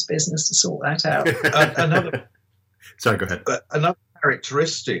else's business to sort that out. Sorry, go ahead. Another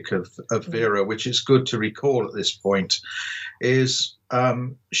characteristic of Vera, which is good to recall at this point, is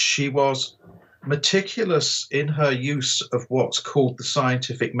she was meticulous in her use of what's called the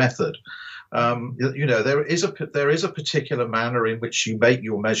scientific method. There is a particular manner in which you make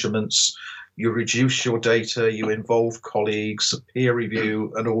your measurements. You reduce your data, you involve colleagues, peer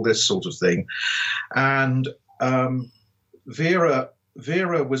review, and all this sort of thing. And Vera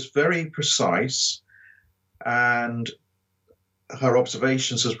was very precise, and her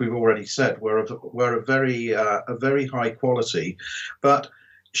observations, as we've already said, were a very high quality. But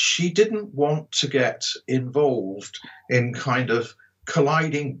she didn't want to get involved in kind of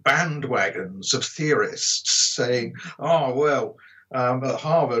colliding bandwagons of theorists saying, at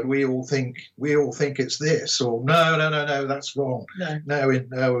Harvard, we all think it's this, or no, that's wrong. No.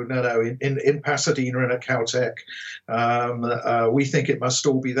 In Pasadena and at Caltech, we think it must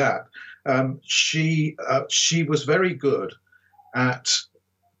all be that. She was very good at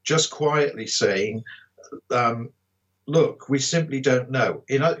just quietly saying, look, we simply don't know.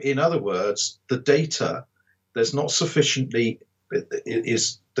 In other words, the data, there's not sufficient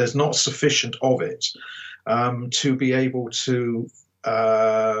of it to be able to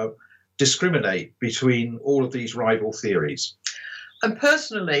discriminate between all of these rival theories. And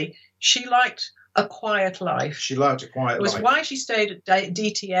personally, she liked a quiet life. It was why she stayed at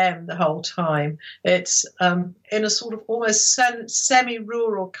DTM the whole time. It's in a sort of almost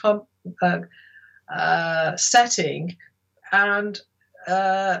semi-rural setting, and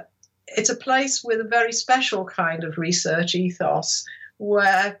it's a place with a very special kind of research ethos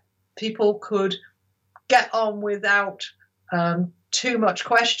where people could get on without too much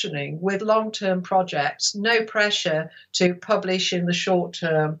questioning with long-term projects, no pressure to publish in the short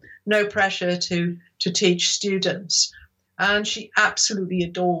term, no pressure to teach students. And she absolutely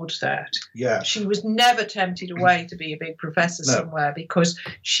adored that. Yeah. She was never tempted away to be a big professor somewhere because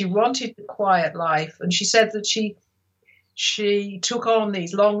she wanted the quiet life. And she said that she took on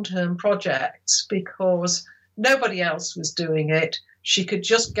these long-term projects because nobody else was doing it. She could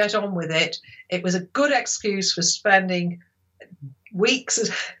just get on with it. It was a good excuse for spending many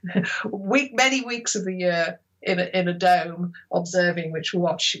weeks of the year in a dome observing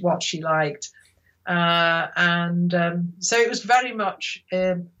what she liked. So it was very much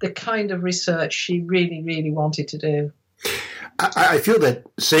the kind of research she really, really wanted to do. I feel that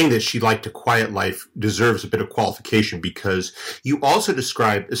saying that she liked a quiet life deserves a bit of qualification, because you also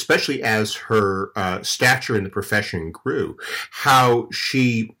describe, especially as her stature in the profession grew, how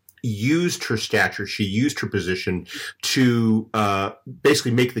she used her stature, she used her position to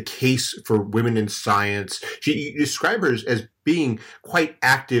basically make the case for women in science. You describe her as being quite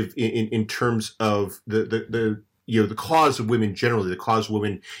active in terms of the cause of women generally, the cause of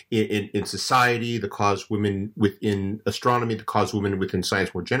women in society, the cause of women within astronomy, the cause of women within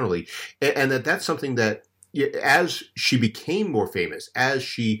science more generally, and that's something that, as she became more famous, as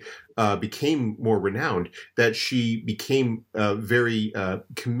she became more renowned, that she became very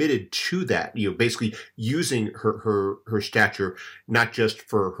committed to that. Basically using her stature not just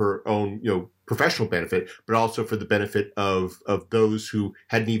for her own professional benefit, but also for the benefit of those who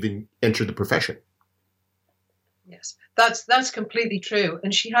hadn't even entered the profession. Yes, that's completely true,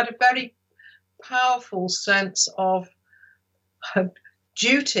 and she had a very powerful sense of her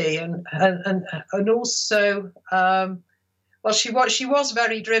duty, and also, she was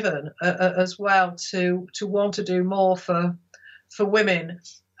very driven as well to want to do more for women.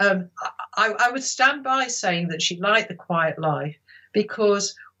 I would stand by saying that she liked the quiet life,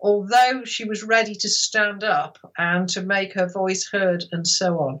 because although she was ready to stand up and to make her voice heard and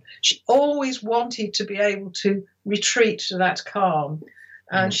so on, she always wanted to be able to retreat to that calm.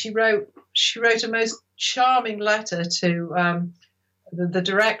 And she wrote a most charming letter to the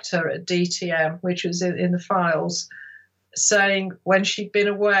director at DTM, which was in the files, saying when she'd been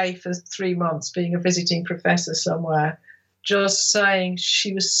away for 3 months being a visiting professor somewhere, just saying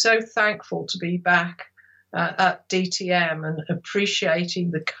she was so thankful to be back at DTM and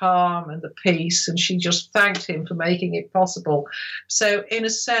appreciating the calm and the peace, and she just thanked him for making it possible. So in a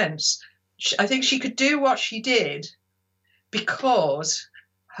sense, I think she could do what she did because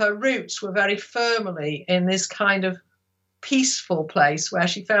her roots were very firmly in this kind of peaceful place where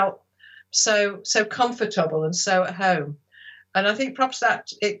she felt so comfortable and so at home. And I think perhaps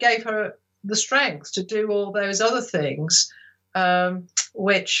that it gave her the strength to do all those other things,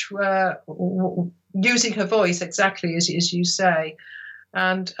 which were using her voice exactly as you say.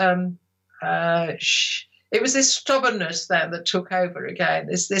 And it was this stubbornness then that took over again,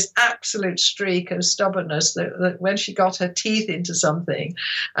 this absolute streak of stubbornness that when she got her teeth into something,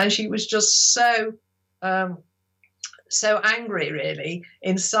 and she was just so angry really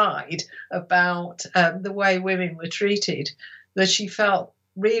inside about the way women were treated, that she felt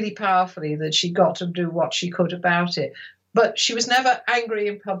really powerfully that she got to do what she could about it. But she was never angry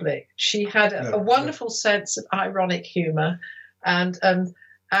in public. She had a wonderful sense of ironic humour, and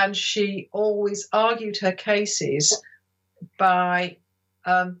she always argued her cases by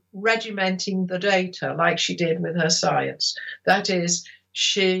regimenting the data, like she did with her science. That is,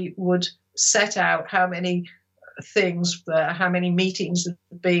 she would set out how many how many meetings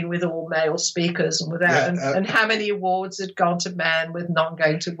had been with all male speakers and without, and how many awards had gone to men with none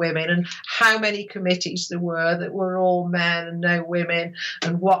going to women, and how many committees there were that were all men and no women,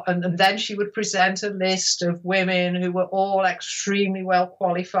 and then she would present a list of women who were all extremely well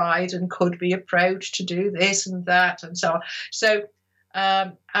qualified and could be approached to do this and that and so on. So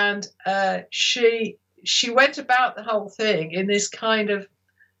she went about the whole thing in this kind of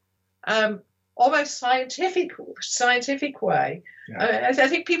almost scientific way. Yeah. I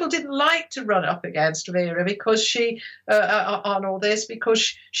think people didn't like to run up against Vera because she on all this,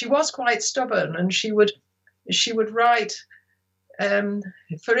 because she was quite stubborn, and she would write.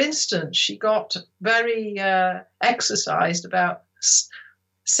 For instance, she got very exercised about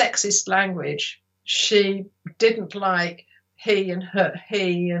sexist language. She didn't like he and her,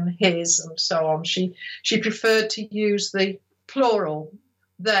 he and his, and so on. She preferred to use the plural,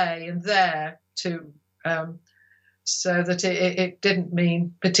 they and their, to so that it didn't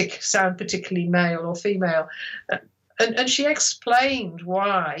mean sound particularly male or female, and she explained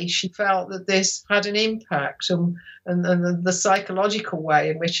why she felt that this had an impact, and the psychological way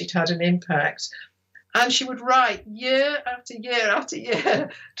in which it had an impact. And she would write year after year after year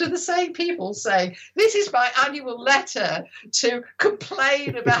to the same people saying, this is my annual letter to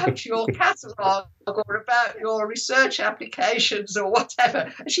complain about your catalogue or about your research applications or whatever.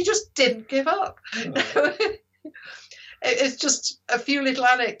 And she just didn't give up. Oh. It's just a few little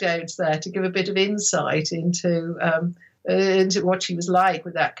anecdotes there to give a bit of insight into what she was like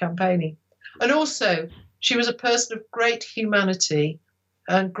with that campaigning. And also, she was a person of great humanity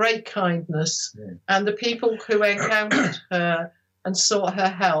and great kindness, and the people who encountered her and sought her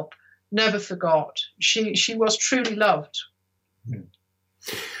help never forgot. She was truly loved.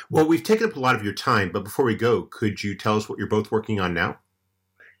 Well, we've taken up a lot of your time, but before we go, could you tell us what you're both working on now?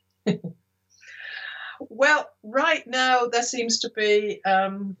 Well, right now there seems to be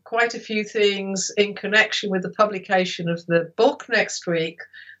quite a few things in connection with the publication of the book next week.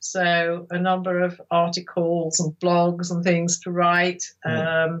 So a number of articles and blogs and things to write.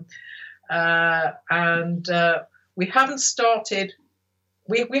 And we haven't started.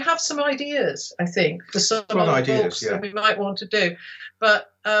 We have some ideas, I think, for some other books that we might want to do.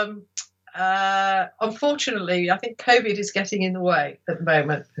 But unfortunately, I think COVID is getting in the way at the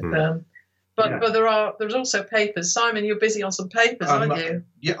moment. But there's also papers. Simon, you're busy on some papers, aren't you?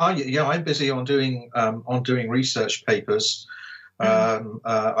 I'm busy on doing research papers.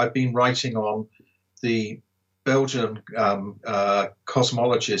 I've been writing on the Belgian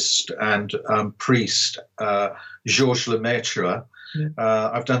cosmologist and priest Georges Lemaitre.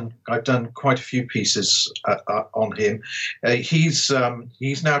 I've done quite a few pieces on him. He's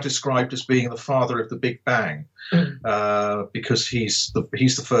now described as being the father of the Big Bang because he's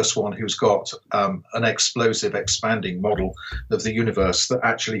the first one who's got an explosive expanding model of the universe that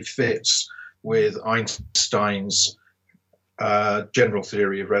actually fits with Einstein's general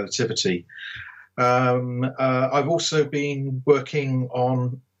theory of relativity. I've also been working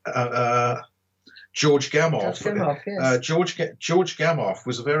on George Gamow. Yes. George Gamow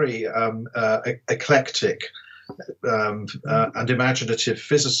was a very eclectic and imaginative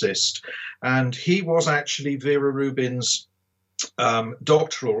physicist, and he was actually Vera Rubin's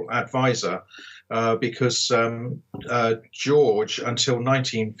doctoral advisor because George, until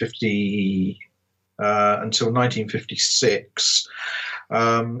 1956,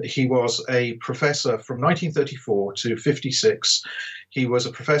 he was a professor from 1934 to 56. He was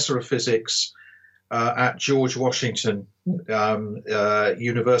a professor of physics at George Washington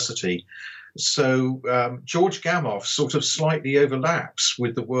University. So George Gamow sort of slightly overlaps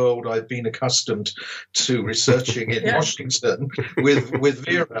with the world I've been accustomed to researching in Washington with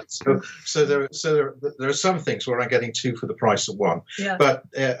Vera. So there are some things where I'm getting two for the price of one. Yeah. But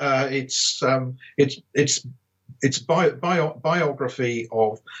it's biography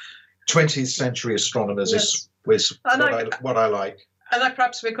of 20th century astronomers is what I like. And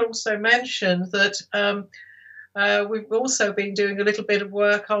perhaps we could also mention that we've also been doing a little bit of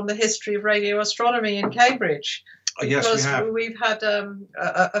work on the history of radio astronomy in Cambridge. Yes, we have. We've had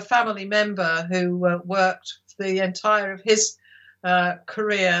a family member who worked the entire of his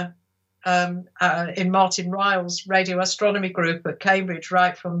career in Martin Ryle's radio astronomy group at Cambridge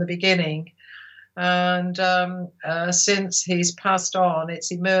right from the beginning. And since he's passed on,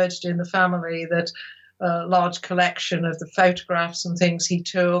 it's emerged in the family that a large collection of the photographs and things he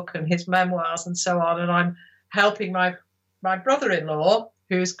took and his memoirs and so on. And I'm helping my brother-in-law,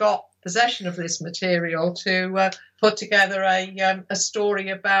 who's got possession of this material, to put together a story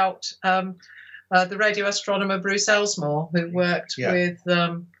about the radio astronomer Bruce Elsmore, who worked with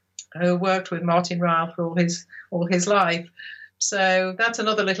Martin Ryle for all his life. So that's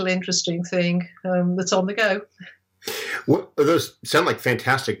another little interesting thing that's on the go. Well, those sound like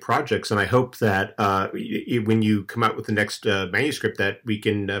fantastic projects, and I hope that when you come out with the next manuscript that we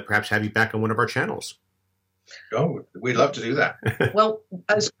can perhaps have you back on one of our channels. Oh, we'd love to do that. Well,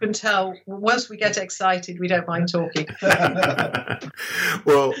 as you can tell, once we get excited, we don't mind talking.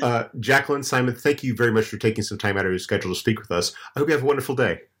 Well, Jacqueline, Simon, thank you very much for taking some time out of your schedule to speak with us. I hope you have a wonderful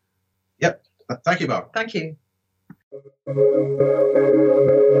day. Yep. Thank you, Bob. Thank you.